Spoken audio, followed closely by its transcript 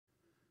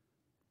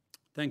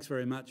Thanks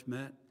very much,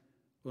 Matt.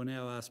 We'll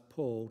now ask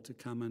Paul to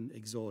come and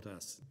exhort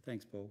us.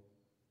 Thanks, Paul.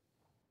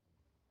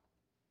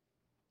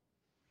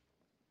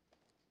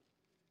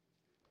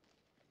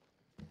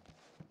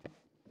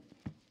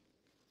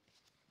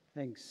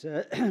 Thanks,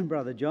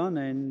 Brother John,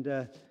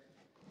 and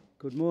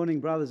good morning,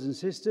 brothers and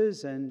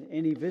sisters, and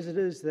any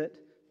visitors that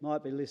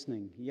might be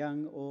listening,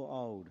 young or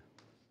old.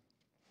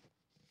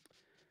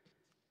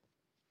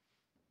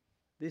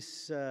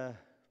 This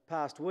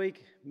past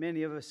week,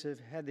 many of us have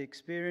had the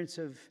experience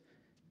of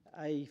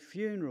a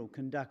funeral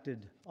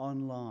conducted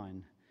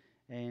online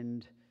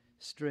and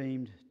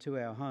streamed to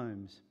our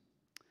homes.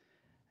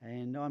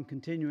 And I'm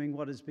continuing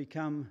what has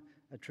become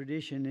a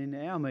tradition in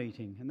our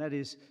meeting, and that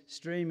is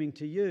streaming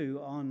to you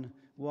on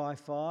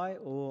Wi-Fi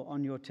or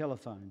on your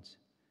telephones.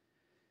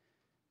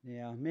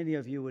 Now, many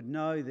of you would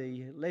know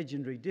the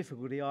legendary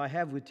difficulty I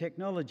have with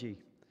technology,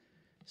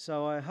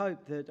 so I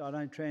hope that I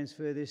don't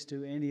transfer this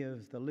to any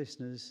of the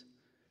listeners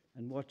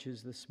and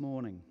watchers this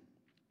morning.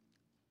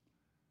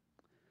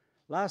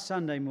 Last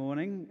Sunday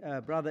morning,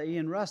 Brother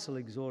Ian Russell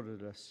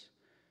exhorted us,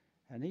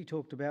 and he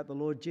talked about the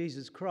Lord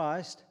Jesus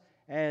Christ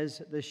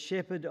as the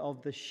shepherd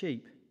of the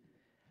sheep,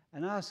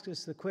 and asked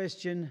us the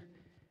question,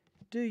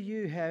 do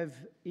you have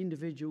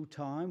individual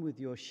time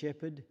with your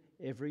shepherd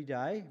every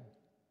day?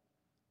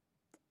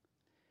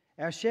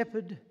 Our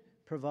shepherd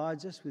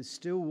provides us with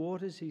still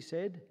waters, he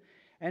said,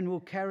 and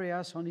will carry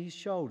us on his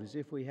shoulders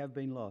if we have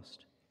been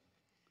lost.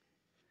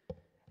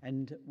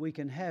 And we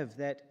can have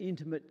that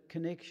intimate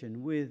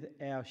connection with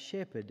our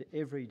shepherd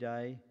every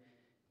day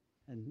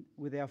and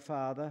with our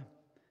Father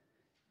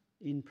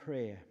in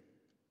prayer.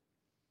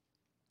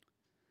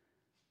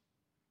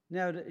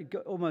 Now, it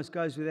almost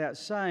goes without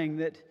saying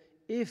that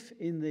if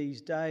in these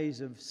days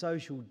of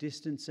social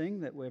distancing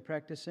that we're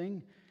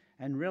practicing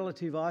and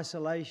relative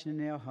isolation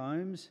in our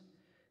homes,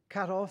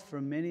 cut off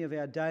from many of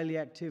our daily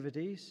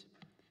activities,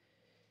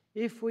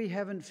 if we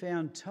haven't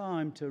found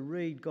time to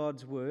read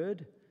God's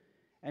Word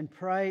and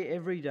pray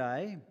every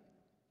day,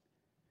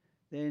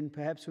 then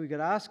perhaps we could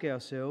ask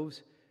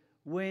ourselves,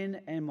 when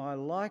am I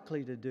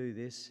likely to do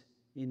this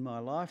in my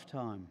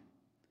lifetime?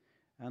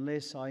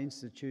 Unless I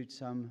institute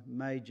some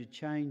major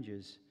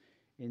changes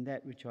in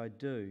that which I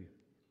do.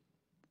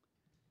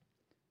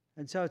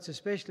 And so it's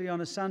especially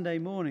on a Sunday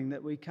morning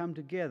that we come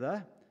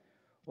together,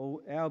 or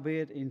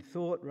albeit in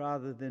thought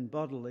rather than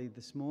bodily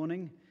this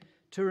morning,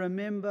 to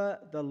remember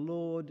the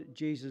Lord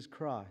Jesus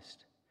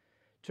Christ,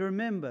 to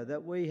remember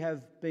that we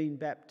have been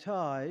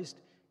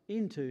baptised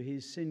into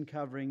his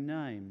sin-covering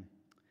name,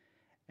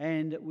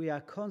 and we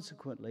are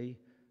consequently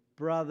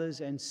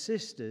brothers and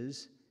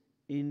sisters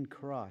in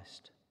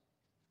Christ.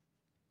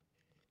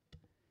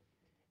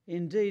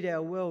 Indeed,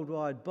 our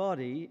worldwide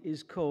body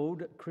is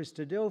called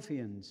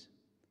Christadelphians.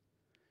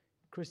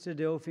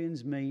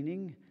 Christadelphians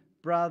meaning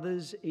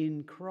brothers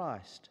in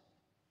Christ.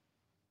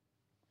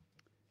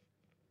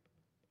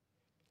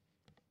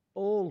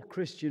 All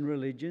Christian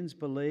religions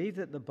believe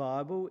that the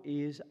Bible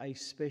is a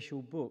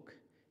special book,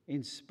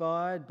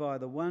 inspired by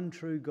the one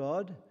true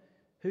God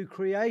who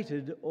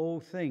created all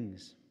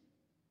things.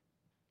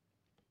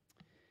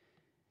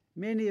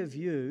 Many of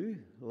you,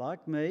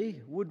 like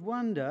me, would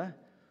wonder,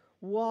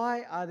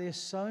 why are there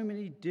so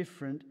many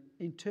different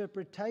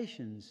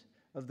interpretations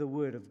of the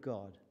Word of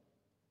God?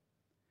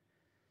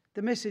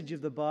 The message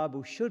of the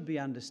Bible should be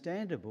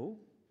understandable,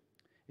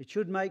 it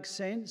should make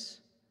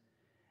sense,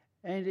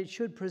 and it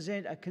should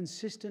present a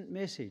consistent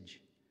message,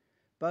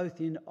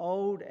 both in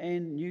Old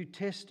and New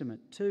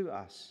Testament, to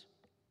us.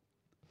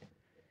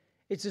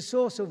 It's a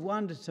source of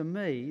wonder to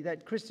me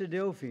that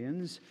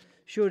Christadelphians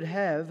should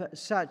have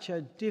such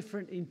a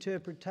different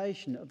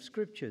interpretation of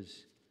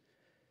Scriptures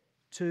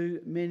to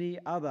many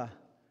other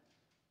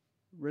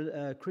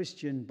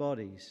Christian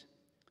bodies.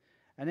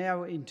 And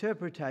our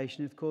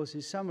interpretation, of course,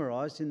 is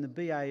summarised in the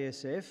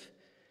BASF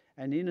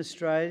and in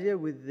Australia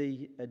with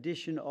the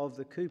addition of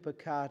the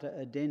Cooper-Carter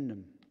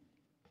Addendum.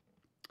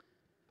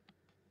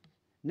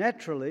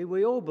 Naturally,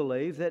 we all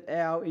believe that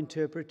our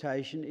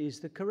interpretation is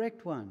the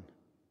correct one,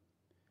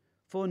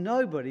 for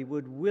nobody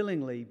would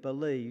willingly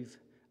believe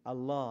a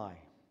lie.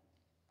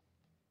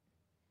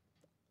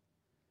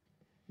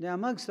 Now,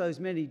 amongst those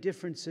many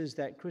differences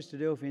that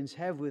Christadelphians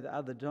have with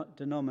other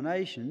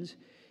denominations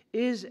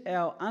is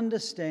our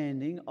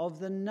understanding of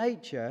the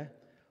nature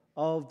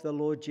of the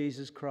Lord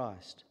Jesus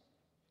Christ.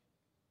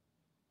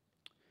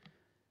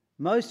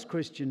 Most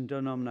Christian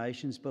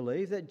denominations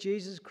believe that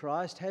Jesus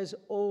Christ has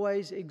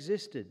always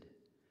existed,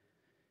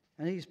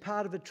 and he's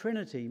part of a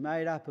Trinity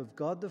made up of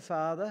God the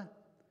Father,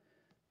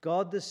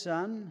 God the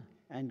Son,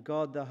 and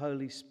God the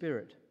Holy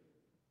Spirit.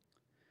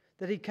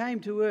 That he came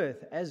to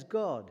earth as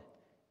God,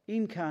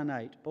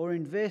 incarnate or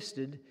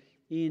invested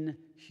in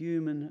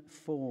human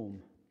form.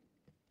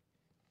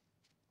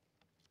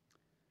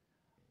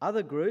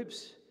 Other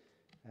groups,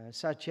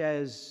 such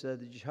as the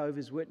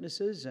Jehovah's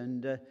Witnesses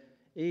and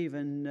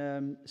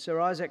even Sir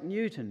Isaac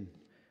Newton,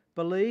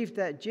 believed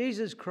that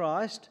Jesus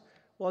Christ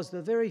was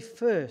the very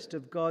first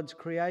of God's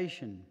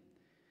creation,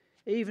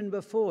 even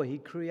before he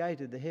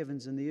created the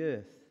heavens and the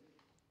earth.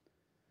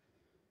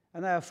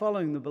 And they are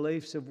following the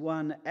beliefs of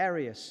one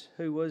Arius,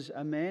 who was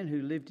a man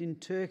who lived in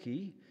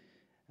Turkey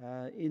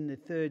in the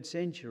 3rd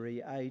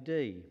century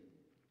AD.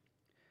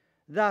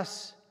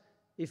 Thus,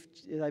 if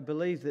they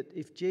believe that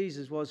if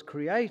Jesus was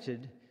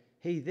created,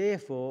 he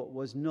therefore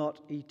was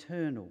not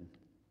eternal.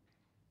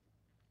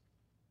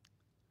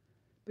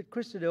 But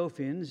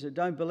Christadelphians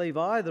don't believe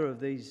either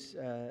of these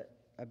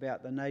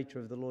about the nature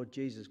of the Lord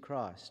Jesus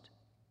Christ.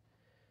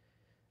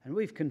 And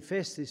we've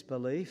confessed this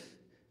belief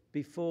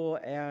before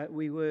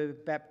we were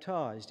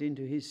baptised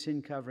into his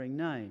sin-covering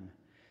name,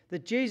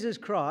 that Jesus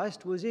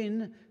Christ was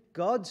in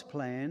God's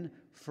plan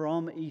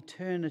from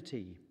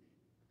eternity.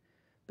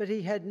 But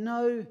he had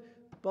no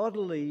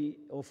bodily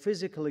or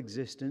physical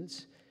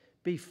existence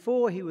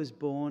before he was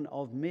born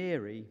of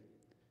Mary,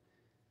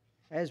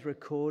 as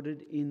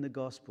recorded in the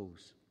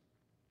Gospels.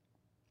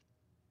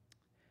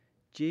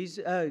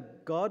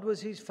 God was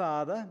his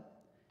father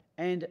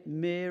and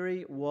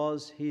Mary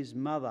was his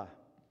mother.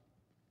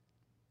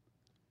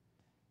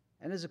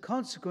 And as a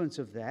consequence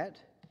of that,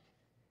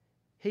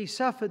 he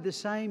suffered the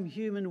same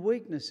human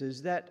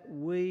weaknesses that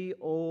we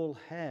all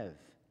have.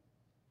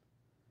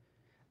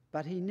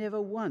 But he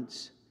never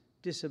once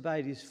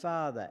disobeyed his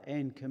father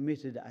and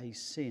committed a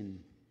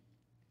sin.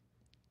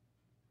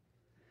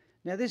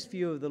 Now, this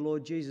view of the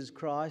Lord Jesus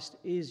Christ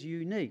is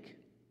unique.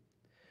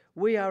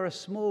 We are a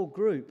small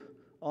group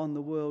on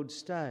the world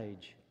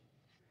stage.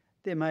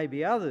 There may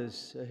be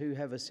others who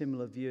have a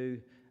similar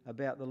view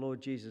about the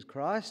Lord Jesus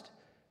Christ,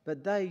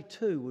 but they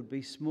too would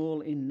be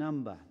small in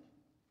number.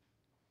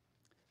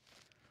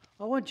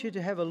 I want you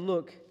to have a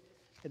look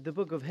at the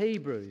book of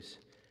Hebrews,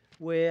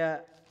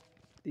 where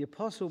the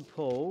Apostle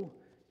Paul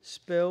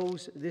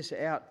spells this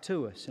out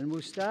to us. And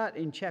we'll start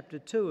in chapter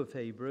 2 of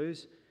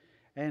Hebrews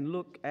and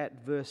look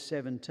at verse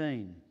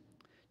 17.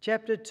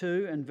 Chapter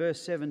 2 and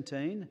verse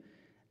 17,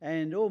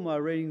 and all my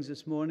readings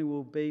this morning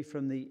will be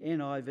from the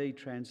NIV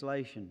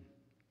translation.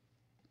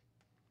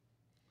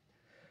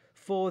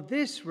 For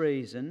this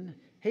reason,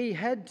 he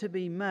had to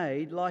be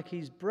made like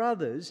his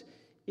brothers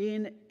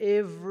in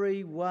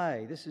every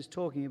way. This is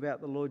talking about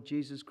the Lord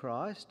Jesus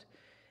Christ,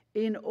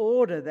 in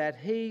order that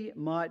he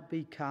might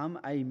become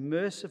a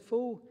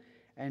merciful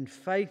and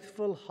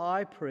faithful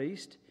high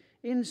priest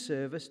in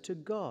service to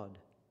God,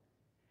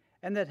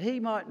 and that he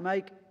might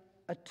make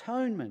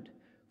atonement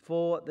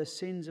for the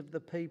sins of the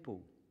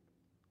people.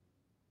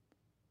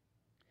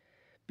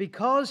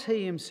 Because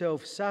he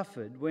himself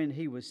suffered when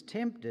he was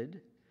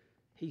tempted,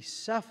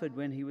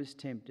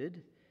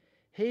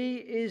 he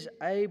is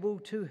able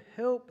to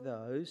help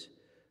those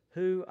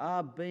who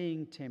are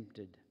being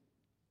tempted.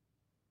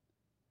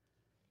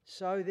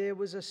 So there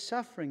was a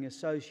suffering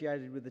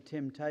associated with the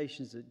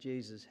temptations that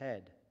Jesus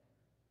had.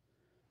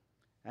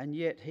 And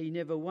yet he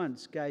never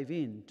once gave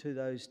in to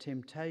those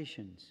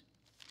temptations.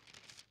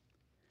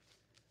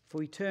 If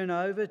we turn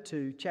over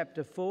to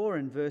chapter 4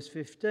 and verse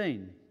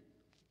 15,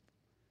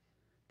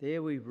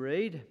 there we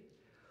read,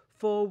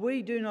 "For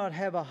we do not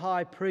have a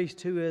high priest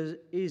who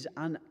is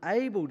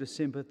unable to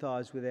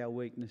sympathise with our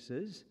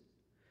weaknesses,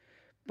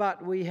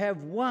 but we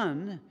have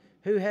one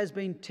who has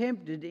been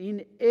tempted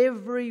in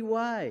every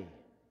way,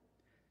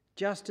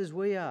 just as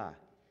we are,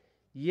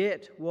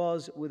 yet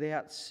was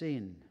without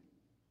sin."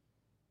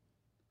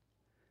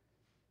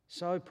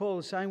 So Paul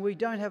is saying we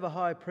don't have a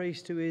high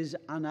priest who is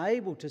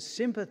unable to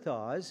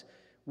sympathise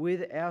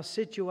with our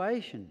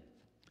situation.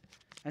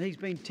 And he's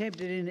been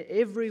tempted in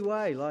every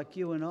way, like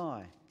you and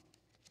I,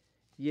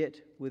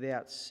 yet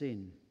without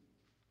sin.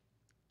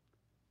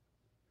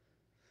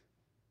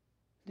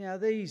 Now,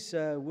 these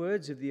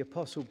words of the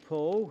Apostle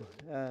Paul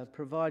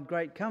provide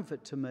great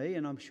comfort to me,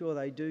 and I'm sure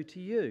they do to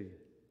you.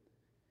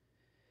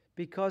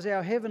 Because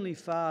our Heavenly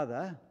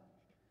Father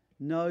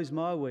knows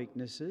my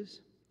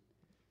weaknesses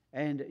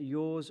and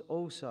yours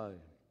also.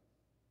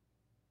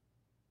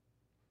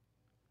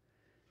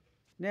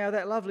 Now,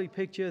 that lovely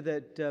picture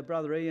that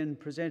Brother Ian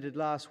presented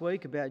last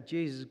week about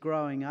Jesus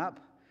growing up,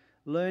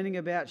 learning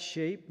about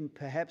sheep, and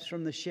perhaps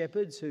from the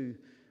shepherds who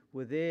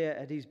were there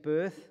at his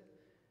birth,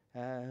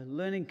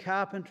 learning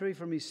carpentry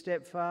from his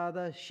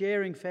stepfather,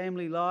 sharing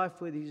family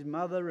life with his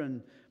mother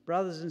and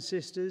brothers and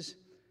sisters,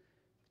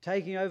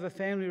 taking over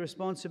family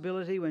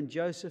responsibility when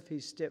Joseph,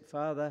 his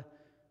stepfather,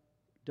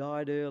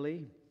 died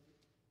early.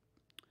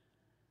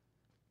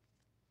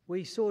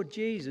 We saw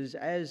Jesus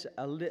as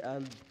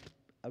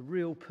a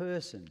real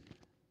person.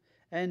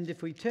 And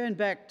if we turn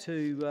back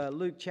to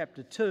Luke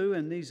chapter 2,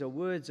 and these are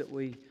words that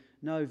we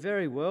know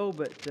very well,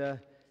 but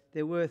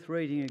they're worth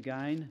reading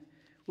again,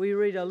 we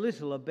read a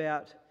little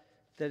about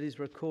that is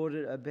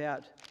recorded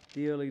about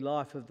the early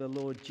life of the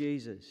Lord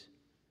Jesus.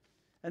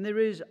 And there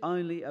is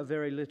only a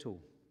very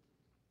little.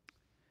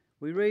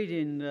 We read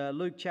in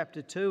Luke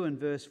chapter 2 and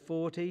verse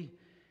 40,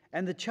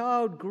 "And the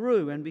child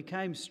grew and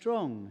became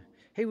strong.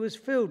 He was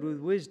filled with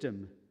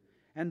wisdom,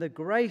 and the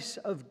grace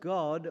of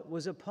God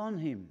was upon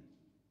him."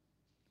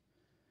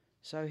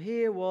 So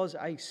here was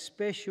a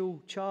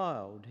special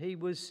child. He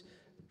was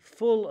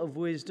full of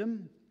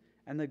wisdom,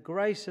 and the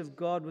grace of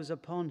God was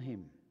upon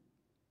him.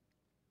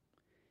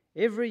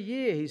 Every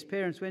year his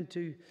parents went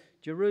to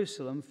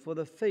Jerusalem for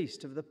the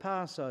feast of the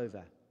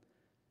Passover.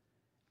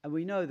 And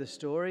we know the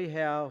story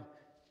how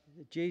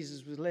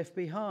Jesus was left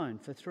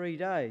behind for 3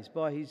 days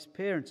by his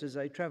parents as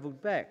they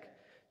travelled back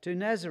to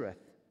Nazareth.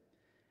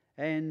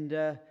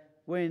 And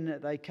when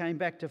they came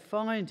back to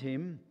find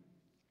him,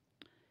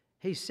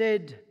 he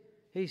said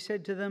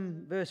to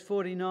them, verse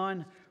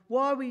 49,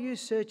 "Why were you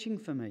searching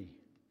for me?"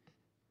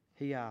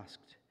 He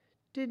asked.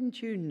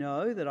 "Didn't you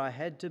know that I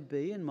had to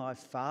be in my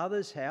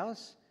Father's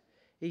house?"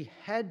 He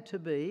had to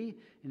be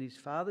in his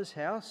Father's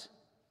house,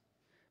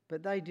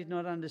 but they did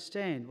not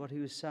understand what he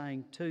was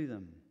saying to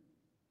them.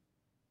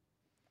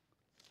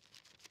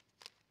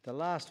 The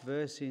last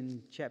verse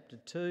in chapter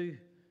 2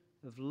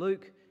 of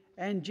Luke,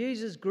 "And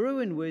Jesus grew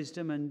in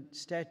wisdom and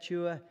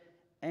stature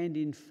and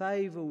in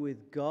favour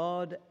with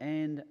God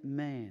and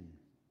man."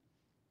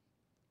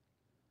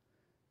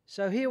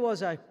 So here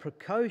was a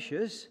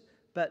precocious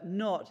but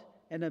not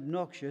an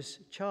obnoxious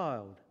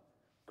child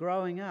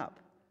growing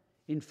up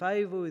in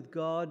favour with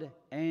God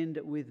and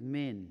with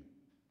men.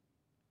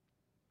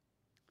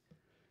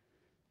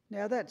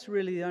 Now that's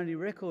really the only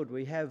record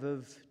we have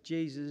of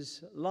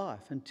Jesus'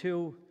 life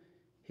until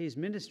his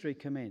ministry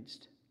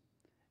commenced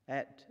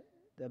at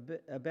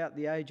about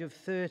the age of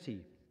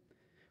 30.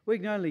 We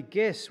can only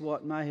guess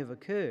what may have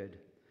occurred,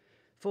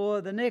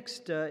 for the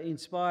next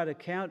inspired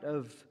account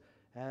of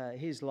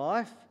his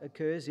life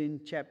occurs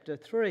in chapter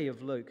 3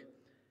 of Luke,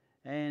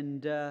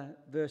 and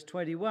verse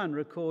 21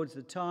 records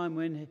the time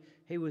when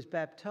he was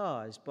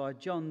baptised by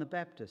John the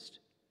Baptist.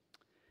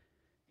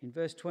 In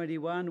verse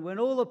 21, when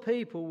all the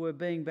people were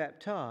being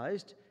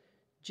baptised,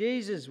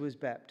 Jesus was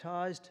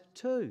baptised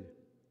too.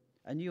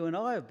 And you and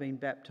I have been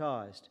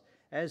baptised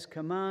as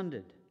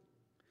commanded.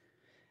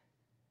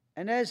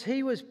 And as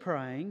he was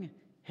praying,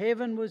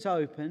 heaven was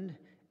opened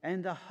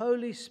and the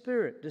Holy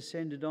Spirit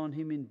descended on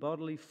him in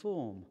bodily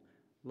form,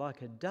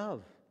 like a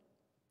dove.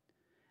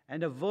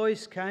 And a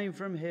voice came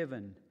from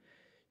heaven,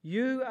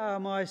 "You are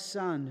my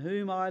Son,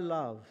 whom I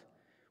love.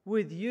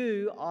 With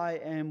you I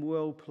am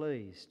well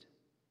pleased."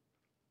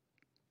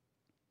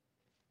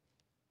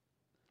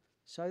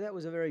 So that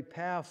was a very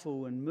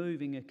powerful and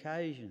moving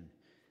occasion,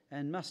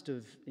 and must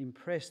have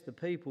impressed the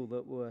people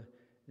that were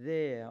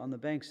there on the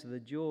banks of the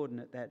Jordan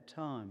at that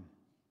time.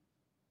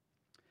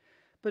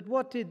 But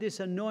what did this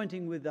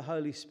anointing with the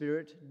Holy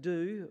Spirit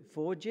do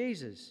for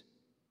Jesus?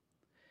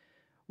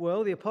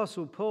 Well, the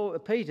Apostle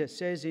Peter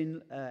says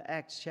in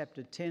Acts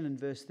chapter 10 and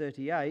verse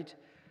 38,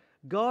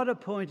 God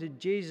appointed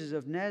Jesus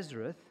of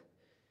Nazareth,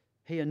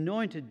 he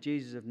anointed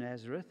Jesus of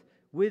Nazareth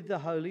with the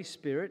Holy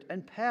Spirit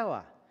and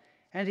power,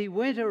 and he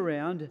went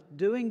around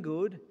doing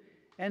good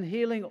and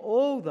healing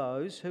all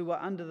those who were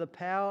under the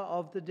power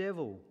of the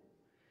devil,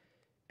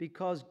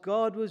 because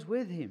God was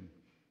with him.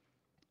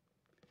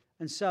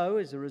 And so,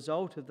 as a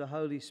result of the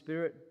Holy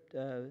Spirit,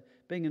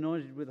 being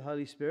anointed with the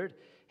Holy Spirit,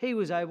 he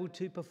was able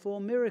to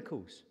perform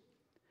miracles.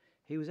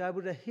 He was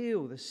able to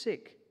heal the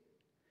sick.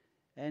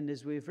 And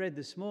as we've read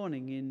this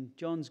morning in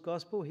John's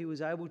Gospel, he was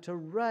able to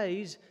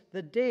raise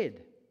the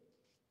dead.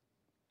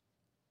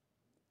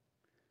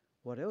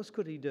 What else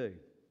could he do?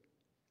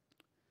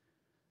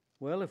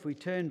 Well, if we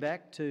turn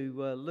back to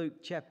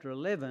Luke chapter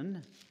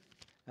 11,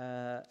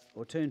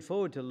 or turn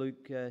forward to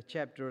Luke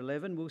chapter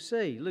 11, we'll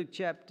see Luke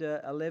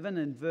chapter 11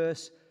 and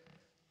verse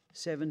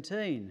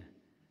 17.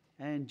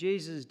 And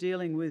Jesus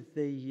dealing with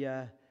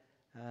the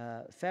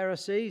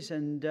Pharisees,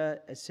 and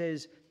it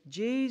says,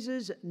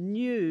 Jesus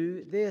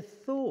knew their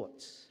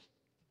thoughts.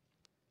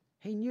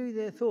 He knew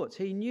their thoughts.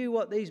 He knew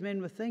what these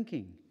men were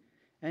thinking,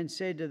 and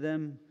said to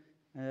them,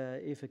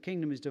 if a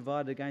kingdom is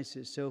divided against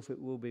itself,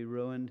 it will be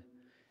ruined,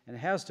 and a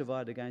house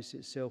divided against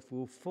itself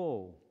will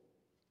fall.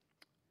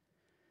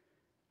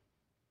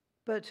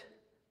 But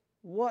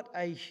what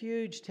a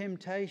huge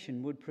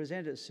temptation would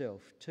present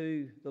itself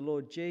to the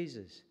Lord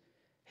Jesus.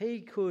 He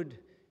could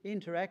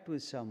interact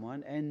with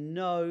someone and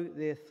know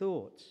their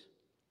thoughts.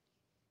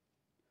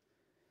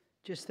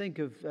 Just think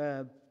of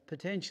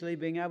potentially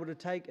being able to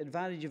take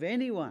advantage of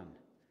anyone,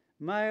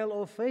 male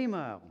or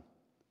female.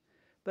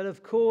 But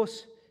of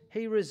course,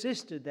 he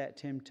resisted that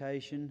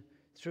temptation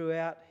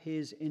throughout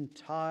his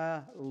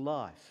entire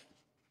life.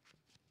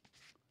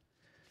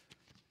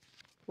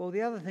 Well,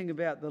 the other thing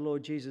about the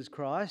Lord Jesus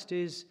Christ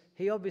is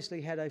he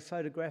obviously had a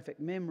photographic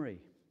memory.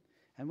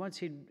 And once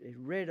he'd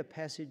read a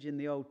passage in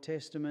the Old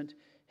Testament,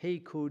 he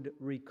could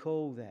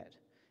recall that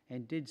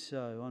and did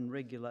so on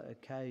regular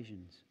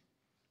occasions.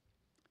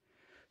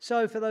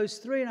 So for those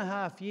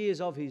 3.5 years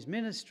of his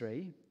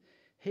ministry,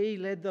 he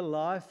led the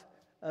life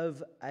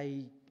of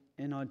an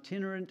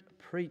itinerant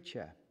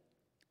preacher,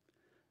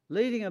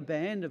 leading a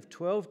band of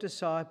 12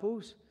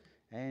 disciples,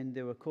 and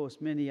there were of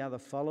course many other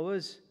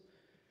followers,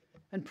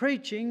 and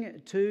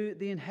preaching to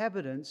the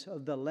inhabitants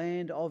of the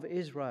land of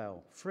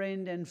Israel,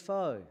 friend and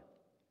foe.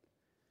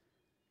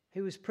 He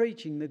was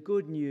preaching the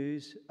good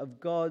news of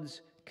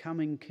God's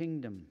coming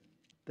kingdom,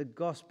 the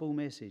gospel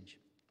message.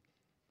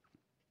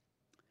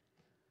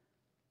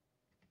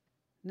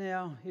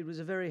 Now, it was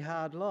a very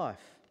hard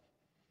life.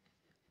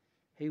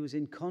 He was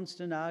in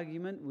constant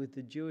argument with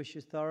the Jewish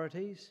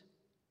authorities.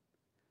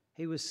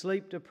 He was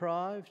sleep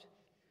deprived.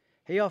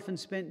 He often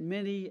spent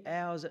many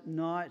hours at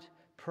night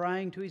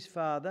praying to his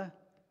Father.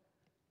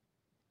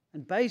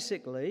 And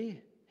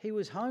basically, he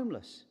was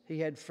homeless. He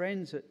had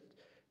friends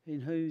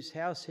in whose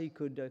house he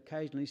could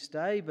occasionally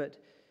stay, but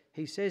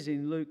he says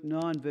in Luke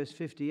 9 verse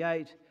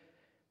 58,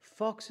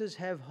 "Foxes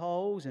have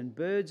holes and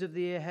birds of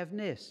the air have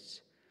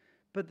nests,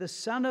 but the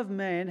Son of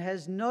Man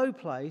has no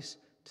place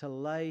to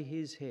lay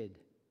his head."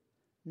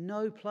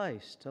 No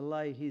place to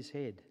lay his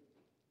head.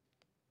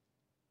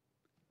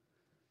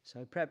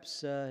 So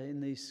perhaps in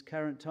these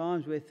current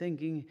times we're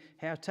thinking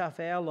how tough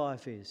our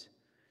life is.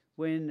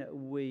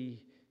 When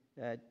we,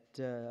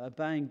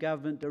 obeying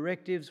government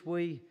directives,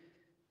 we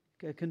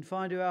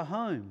confined to our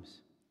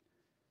homes,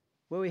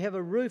 where we have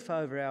a roof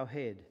over our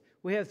head,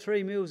 we have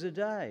 3 meals a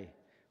day,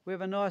 we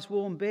have a nice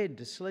warm bed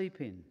to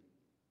sleep in.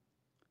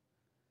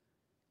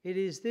 It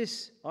is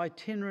this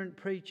itinerant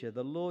preacher,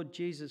 the Lord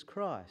Jesus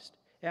Christ,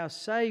 our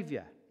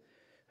Saviour,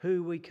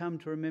 who we come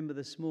to remember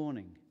this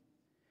morning,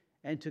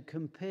 and to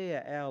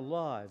compare our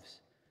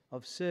lives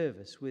of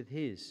service with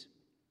his.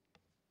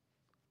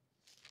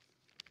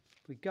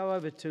 If we go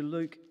over to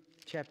Luke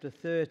chapter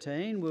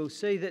 13, we'll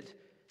see that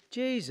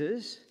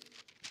Jesus,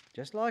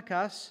 just like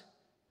us,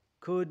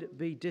 could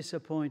be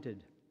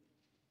disappointed.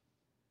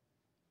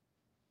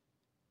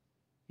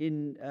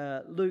 In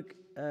Luke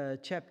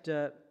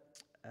chapter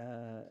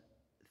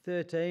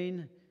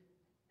 13,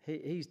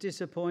 he's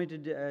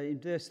disappointed in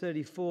verse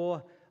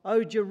 34.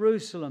 "O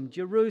Jerusalem,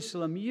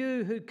 Jerusalem,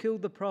 you who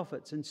killed the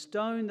prophets and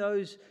stoned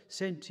those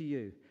sent to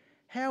you,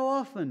 how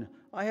often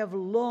I have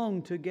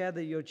longed to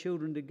gather your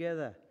children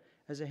together,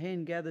 as a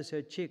hen gathers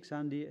her chicks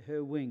under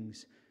her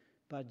wings,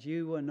 but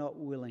you were not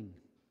willing."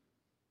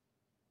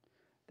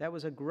 That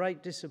was a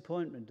great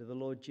disappointment to the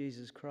Lord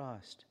Jesus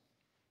Christ.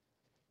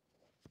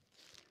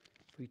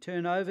 If we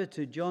turn over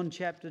to John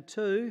chapter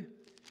 2,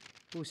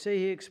 we'll see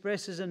he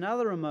expresses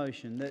another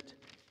emotion that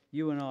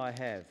you and I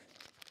have.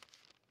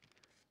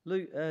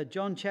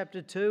 John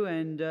chapter 2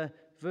 and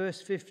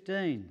verse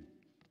 15.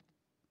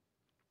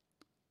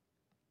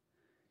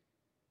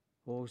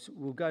 Or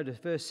we'll go to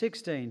verse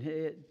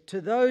 16. "To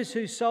those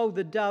who sold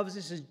the doves,"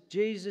 this is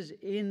Jesus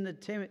in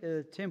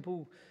the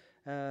temple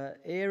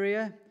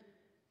area.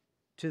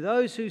 "To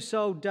those who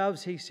sold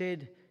doves, he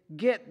said,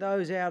 'Get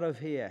those out of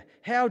here.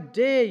 How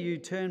dare you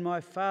turn my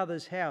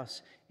Father's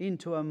house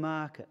into a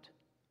market?'"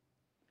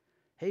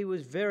 He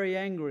was very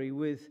angry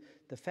with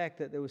the fact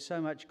that there was so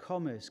much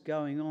commerce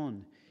going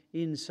on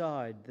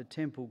inside the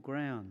temple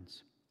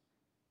grounds.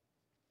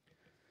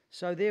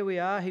 So there we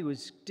are. He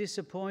was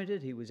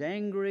disappointed. He was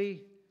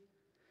angry.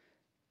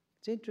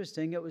 It's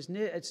interesting.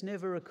 It's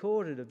never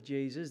recorded of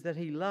Jesus that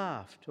he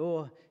laughed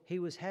or he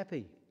was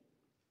happy.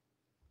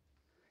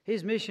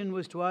 His mission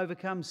was to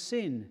overcome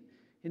sin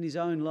in his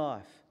own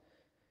life,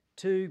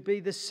 to be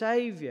the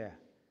saviour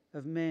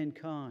of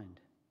mankind.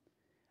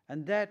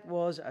 And that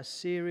was a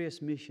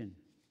serious mission.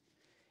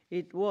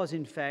 It was,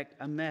 in fact,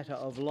 a matter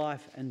of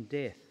life and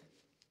death.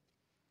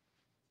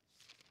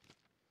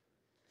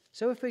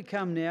 So if we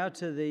come now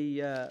to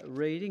the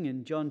reading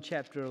in John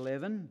chapter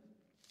 11,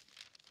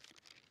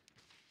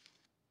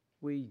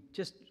 we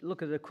just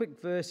look at a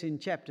quick verse in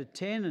chapter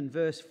 10 and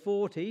verse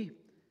 40.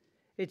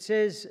 It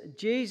says,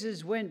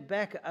 "Jesus went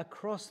back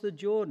across the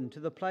Jordan to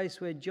the place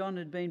where John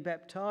had been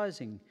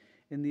baptizing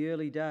in the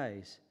early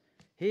days.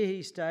 Here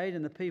he stayed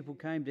and the people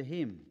came to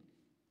him."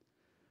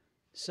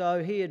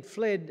 So he had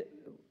fled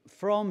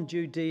from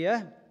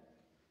Judea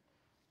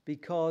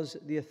because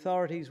the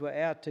authorities were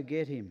out to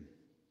get him.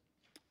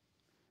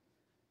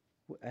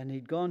 And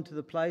he'd gone to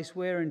the place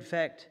where, in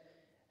fact,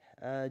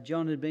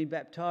 John had been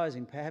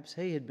baptizing. Perhaps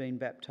he had been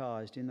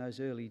baptized in those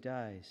early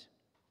days.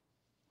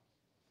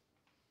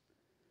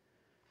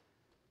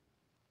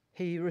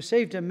 He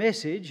received a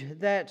message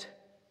that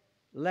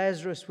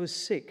Lazarus was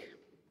sick.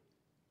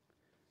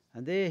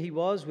 And there he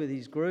was with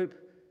his group,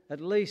 at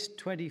least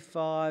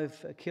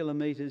 25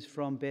 kilometres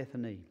from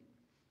Bethany.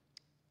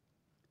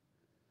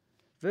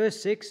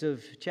 Verse 6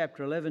 of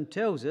chapter 11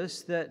 tells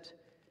us that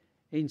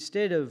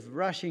instead of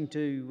rushing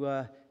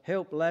to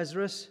help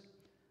Lazarus,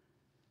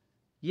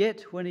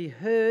 yet when he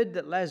heard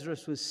that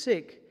Lazarus was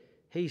sick,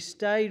 he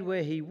stayed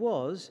where he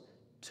was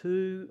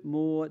 2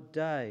 more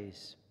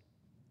days.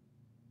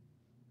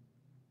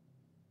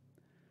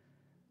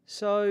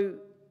 So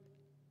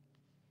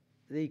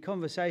the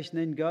conversation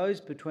then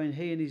goes between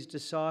he and his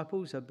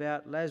disciples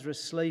about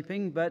Lazarus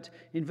sleeping. But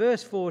in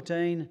verse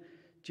 14,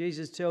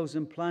 Jesus tells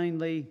them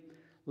plainly,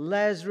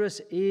 "Lazarus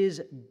is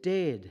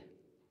dead.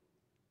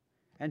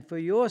 And for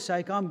your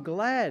sake, I'm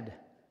glad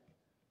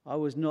I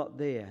was not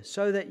there,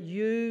 so that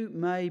you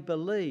may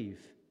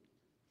believe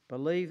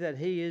that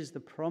he is the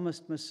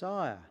promised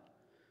Messiah.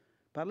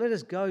 But let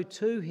us go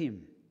to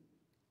him."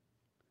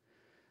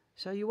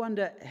 So you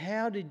wonder,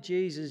 how did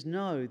Jesus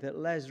know that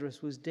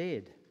Lazarus was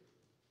dead?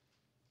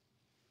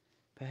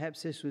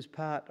 Perhaps this was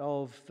part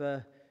of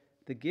the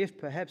gift.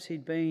 Perhaps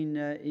he'd been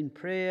in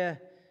prayer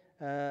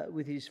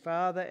with his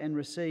Father and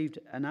received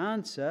an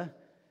answer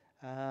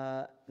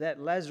that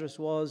Lazarus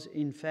was,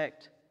 in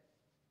fact,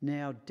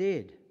 now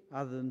dead,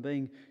 other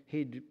than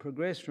he'd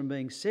progressed from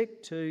being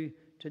sick to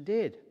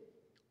dead.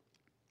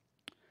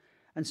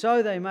 And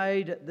so they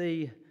made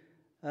the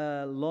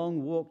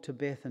long walk to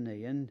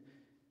Bethany, and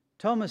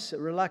Thomas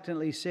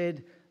reluctantly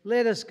said,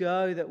 "Let us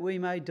go that we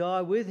may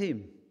die with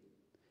him."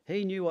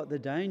 He knew what the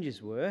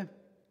dangers were.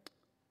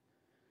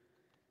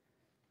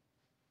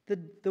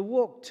 The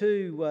walk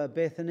to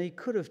Bethany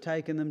could have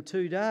taken them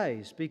 2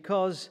 days,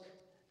 because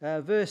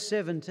verse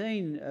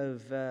 17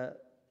 of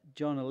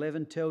John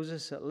 11 tells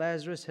us that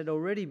Lazarus had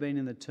already been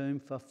in the tomb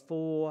for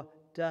 4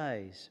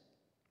 days.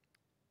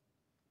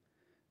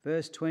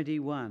 Verse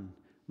 21,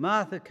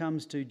 Martha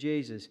comes to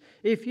Jesus.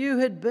 "If you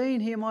had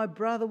been here, my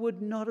brother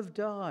would not have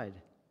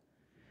died.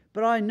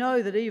 But I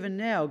know that even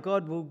now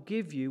God will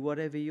give you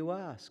whatever you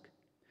ask."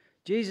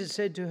 Jesus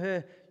said to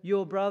her,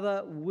 "Your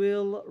brother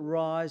will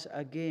rise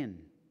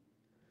again."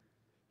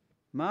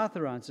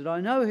 Martha answered, "I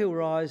know he'll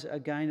rise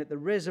again at the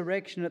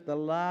resurrection at the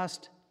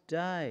last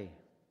day."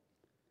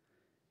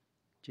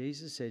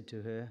 Jesus said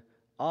to her,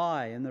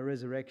 "I am the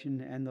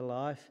resurrection and the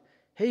life.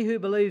 He who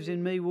believes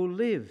in me will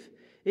live,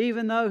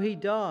 even though he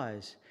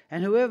dies.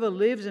 And whoever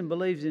lives and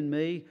believes in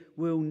me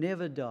will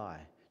never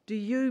die. Do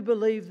you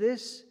believe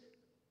this?"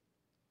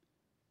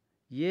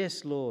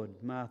 "Yes,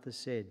 Lord," Martha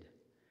said.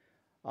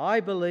 "I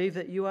believe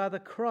that you are the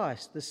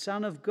Christ, the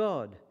Son of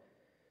God,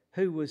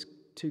 who was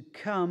to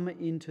come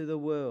into the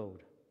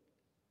world."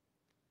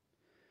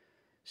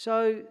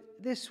 So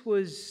this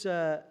was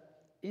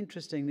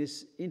interesting,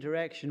 this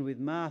interaction with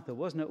Martha,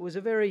 wasn't it? It was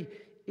a very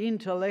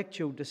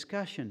intellectual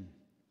discussion.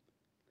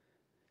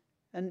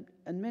 And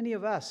many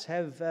of us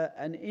have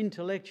an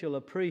intellectual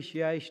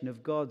appreciation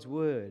of God's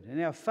word, and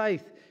our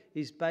faith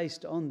is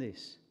based on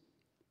this.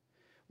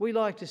 We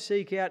like to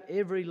seek out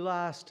every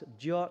last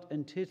jot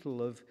and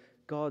tittle of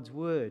God's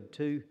word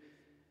to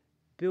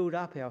build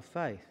up our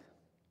faith.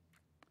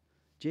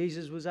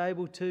 Jesus was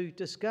able to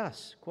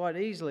discuss quite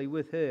easily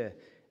with her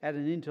at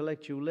an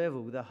intellectual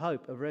level the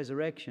hope of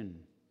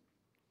resurrection.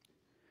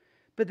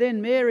 But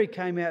then Mary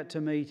came out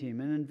to meet him,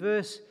 and in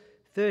verse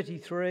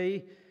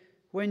 33,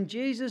 when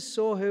Jesus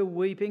saw her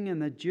weeping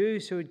and the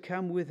Jews who had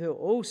come with her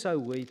also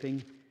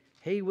weeping,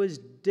 he was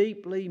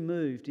deeply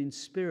moved in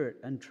spirit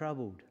and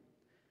troubled.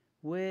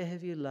 "Where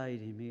have you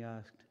laid him?" he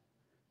asked.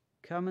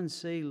 "Come and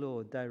see,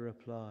 Lord," they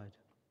replied.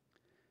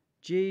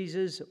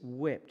 Jesus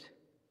wept.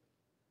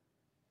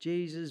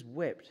 Jesus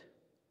wept.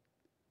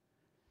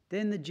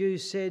 Then the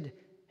Jews said,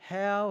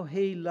 "How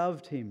he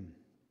loved him."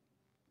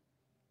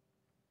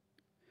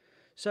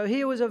 So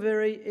here was a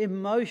very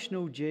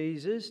emotional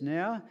Jesus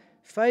now,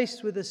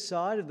 faced with the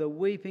sight of the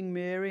weeping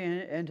Mary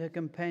and her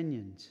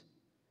companions.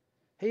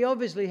 He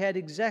obviously had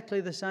exactly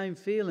the same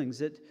feelings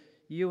that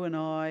you and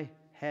I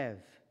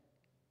have.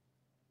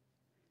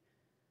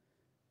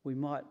 We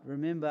might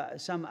remember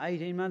some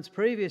 18 months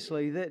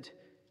previously that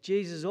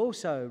Jesus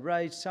also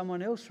raised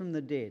someone else from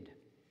the dead.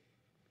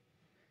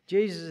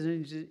 Jesus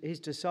and his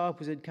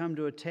disciples had come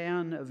to a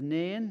town of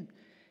Nain,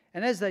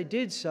 and as they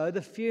did so,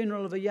 the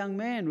funeral of a young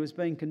man was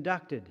being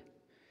conducted.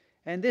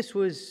 And this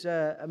was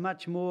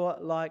much more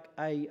like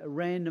a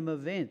random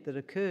event that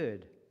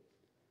occurred.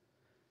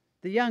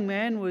 The young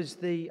man was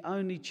the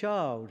only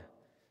child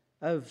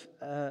of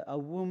a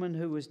woman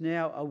who was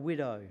now a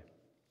widow.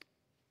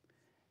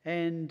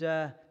 And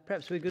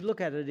perhaps we could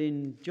look at it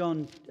in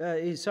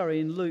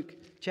Luke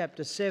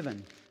chapter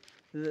 7,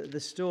 the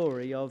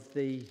story of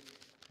the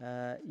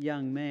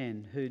young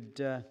man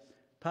who'd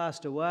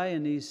passed away,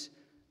 and his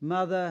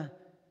mother,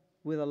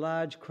 with a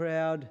large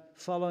crowd,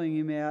 following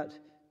him out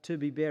to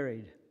be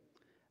buried.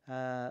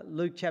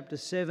 Luke chapter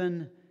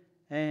 7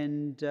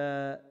 and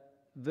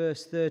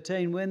verse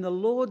 13. When the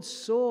Lord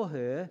saw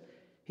her,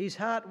 his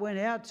heart went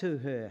out to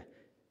her,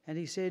 and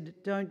he said,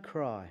 "Don't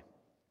cry.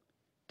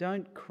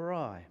 Don't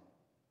cry."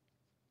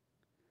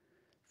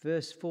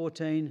 Verse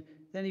 14.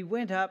 Then he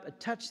went up and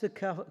touched the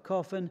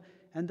coffin,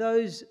 and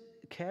those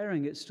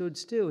carrying it stood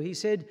still. He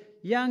said,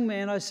 "Young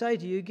man, I say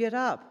to you, get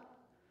up."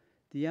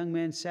 The young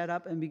man sat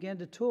up and began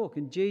to talk,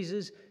 and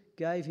Jesus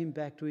gave him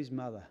back to his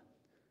mother.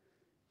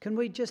 Can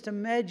we just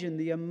imagine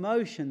the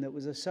emotion that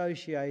was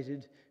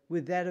associated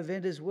with that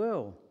event as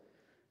well?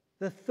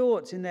 The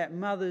thoughts in that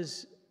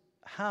mother's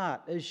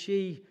heart as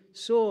she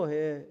saw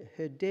her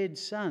dead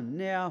son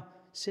now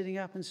sitting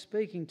up and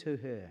speaking to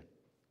her.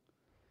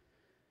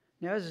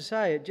 Now, as I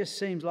say, it just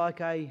seems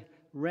like a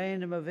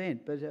random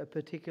event, but a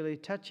particularly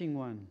touching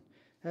one.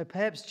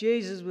 Perhaps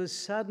Jesus was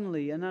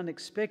suddenly and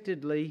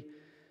unexpectedly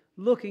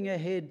looking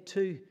ahead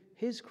to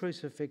his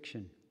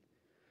crucifixion,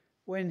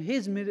 when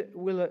his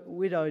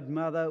widowed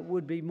mother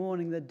would be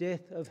mourning the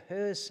death of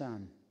her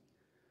son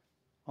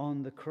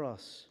on the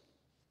cross.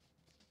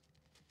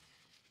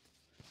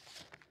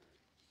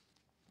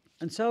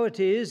 And so it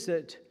is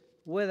that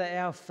whether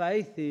our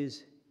faith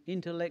is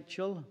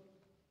intellectual,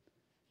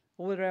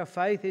 or whether our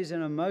faith is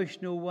an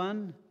emotional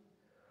one,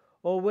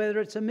 or whether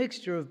it's a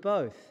mixture of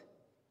both,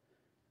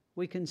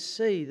 we can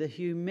see the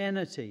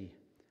humanity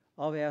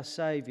of our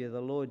Saviour,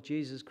 the Lord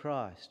Jesus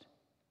Christ.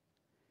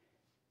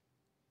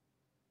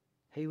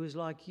 He was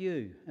like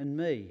you and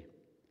me,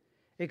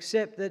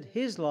 except that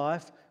his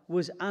life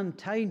was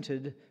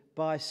untainted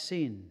by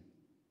sin.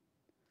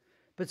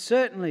 But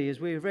certainly, as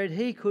we've read,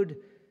 he could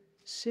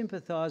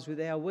sympathise with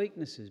our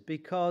weaknesses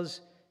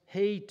because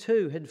he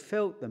too had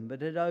felt them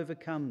but had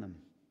overcome them.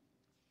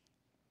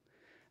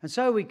 And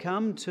so we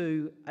come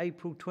to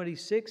April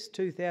 26,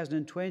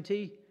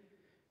 2020,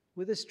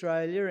 with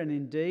Australia and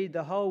indeed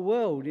the whole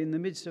world in the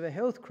midst of a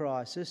health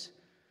crisis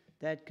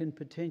that can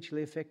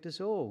potentially affect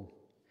us all.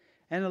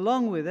 And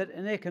along with it,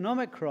 an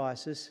economic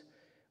crisis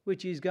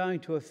which is going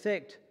to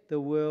affect the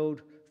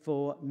world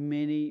for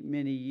many,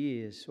 many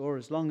years, or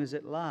as long as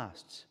it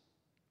lasts.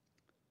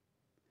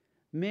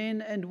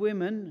 Men and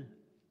women,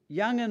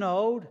 young and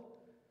old,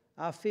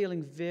 are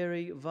feeling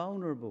very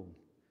vulnerable,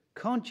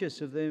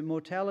 conscious of their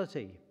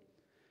mortality.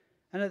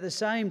 And at the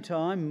same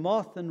time,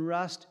 moth and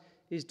rust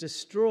is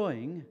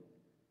destroying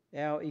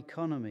our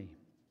economy.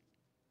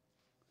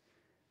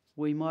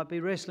 We might be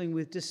wrestling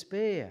with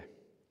despair.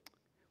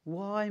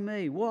 Why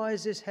me? Why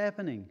is this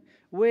happening?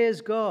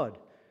 Where's God?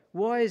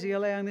 Why is he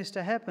allowing this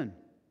to happen?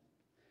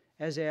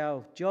 As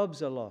our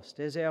jobs are lost,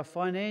 as our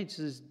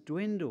finances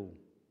dwindle.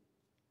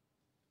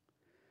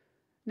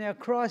 Now,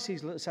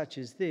 crises such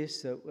as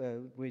this,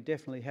 that we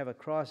definitely have a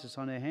crisis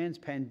on our hands,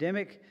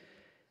 pandemic,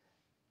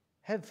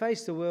 have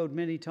faced the world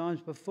many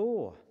times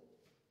before.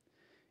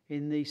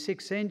 In the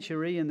 6th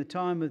century, in the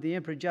time of the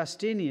Emperor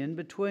Justinian,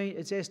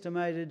 it's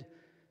estimated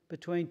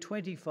between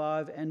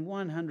 25 and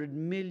 100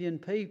 million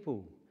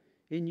people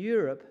in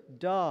Europe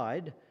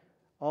died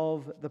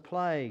of the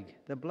plague,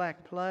 the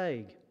Black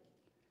Plague.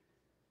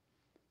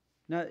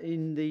 Now,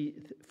 in the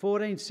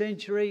 14th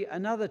century,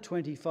 another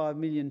 25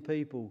 million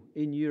people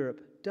in Europe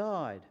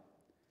died.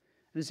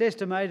 And it's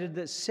estimated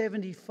that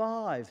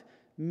 75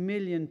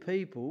 million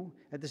people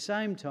at the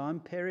same time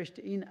perished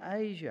in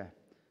Asia,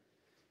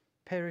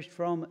 perished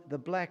from the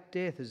Black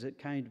Death as it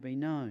came to be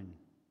known.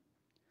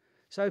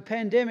 So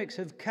pandemics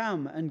have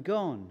come and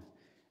gone,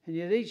 and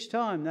yet each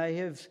time they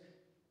have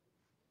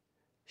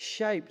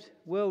shaped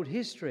world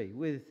history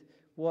with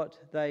what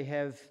they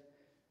have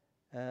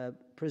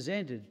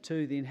presented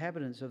to the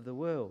inhabitants of the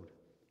world.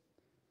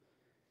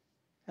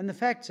 And the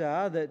facts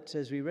are that,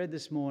 as we read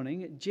this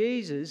morning,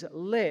 Jesus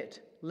let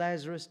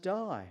Lazarus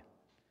die.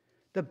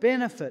 The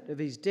benefit of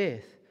his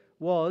death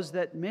was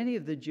that many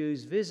of the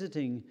Jews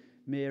visiting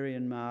Mary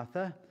and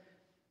Martha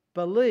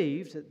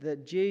believed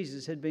that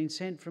Jesus had been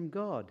sent from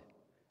God,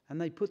 and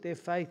they put their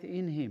faith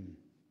in him.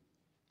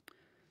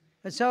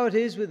 And so it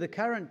is with the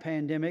current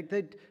pandemic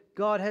that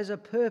God has a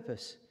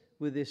purpose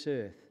with this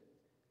earth,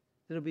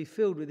 that it'll be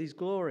filled with his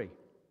glory.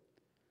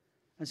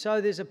 And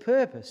so there's a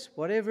purpose,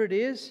 whatever it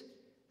is,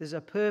 there's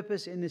a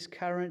purpose in this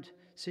current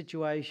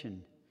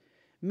situation.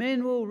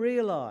 Men will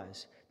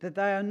realise that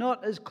they are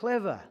not as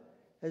clever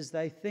as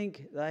they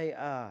think they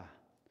are.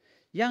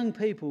 Young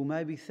people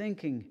may be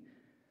thinking,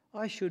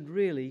 I should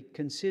really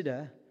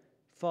consider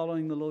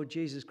following the Lord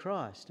Jesus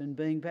Christ and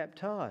being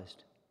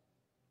baptised.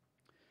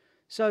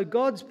 So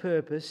God's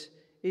purpose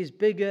is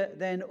bigger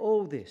than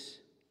all this,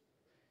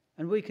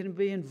 and we can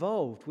be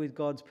involved with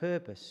God's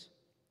purpose.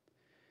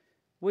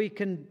 We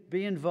can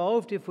be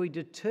involved if we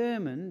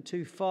determine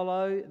to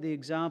follow the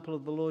example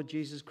of the Lord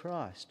Jesus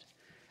Christ.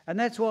 And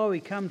that's why we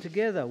come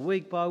together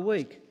week by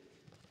week.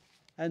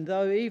 And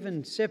though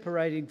even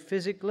separating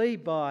physically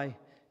by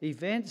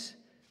events,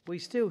 we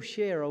still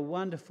share a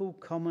wonderful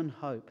common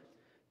hope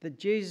that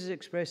Jesus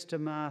expressed to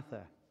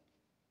Martha.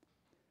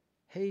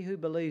 He who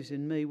believes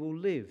in me will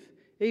live,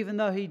 even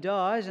though he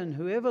dies, and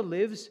whoever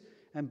lives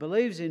and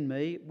believes in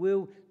me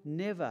will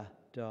never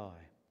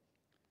die.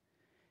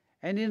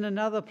 And in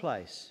another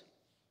place,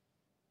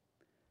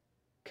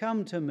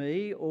 come to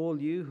me, all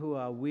you who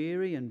are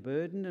weary and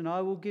burdened, and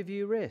I will give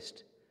you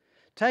rest.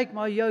 Take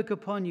my yoke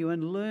upon you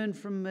and learn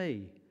from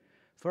me,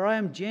 for I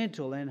am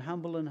gentle and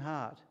humble in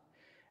heart,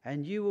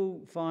 and you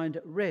will find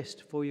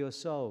rest for your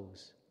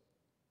souls.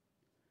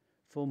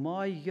 For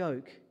my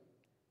yoke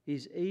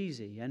is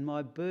easy and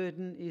my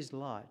burden is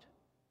light.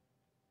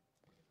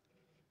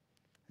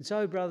 And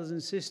so, brothers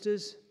and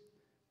sisters,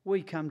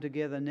 we come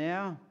together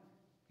now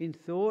in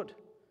thought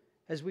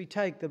as we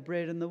take the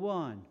bread and the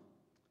wine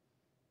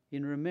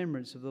in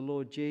remembrance of the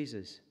Lord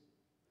Jesus.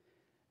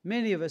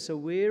 Many of us are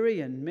weary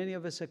and many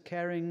of us are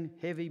carrying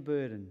heavy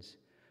burdens,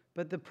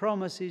 but the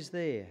promise is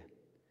there.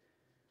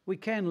 We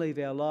can leave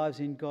our lives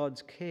in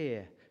God's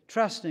care,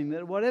 trusting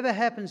that whatever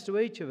happens to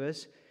each of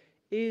us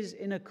is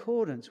in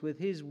accordance with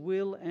his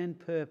will and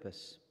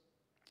purpose.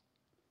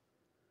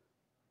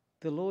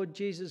 The Lord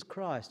Jesus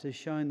Christ has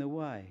shown the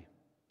way.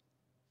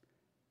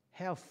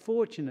 How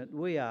fortunate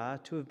we are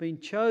to have been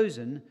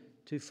chosen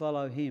to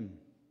follow him.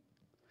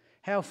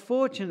 How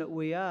fortunate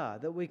we are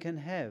that we can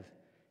have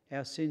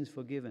our sins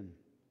forgiven.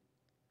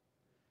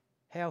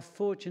 How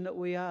fortunate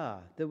we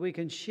are that we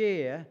can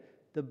share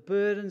the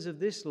burdens of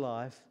this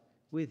life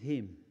with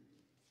him.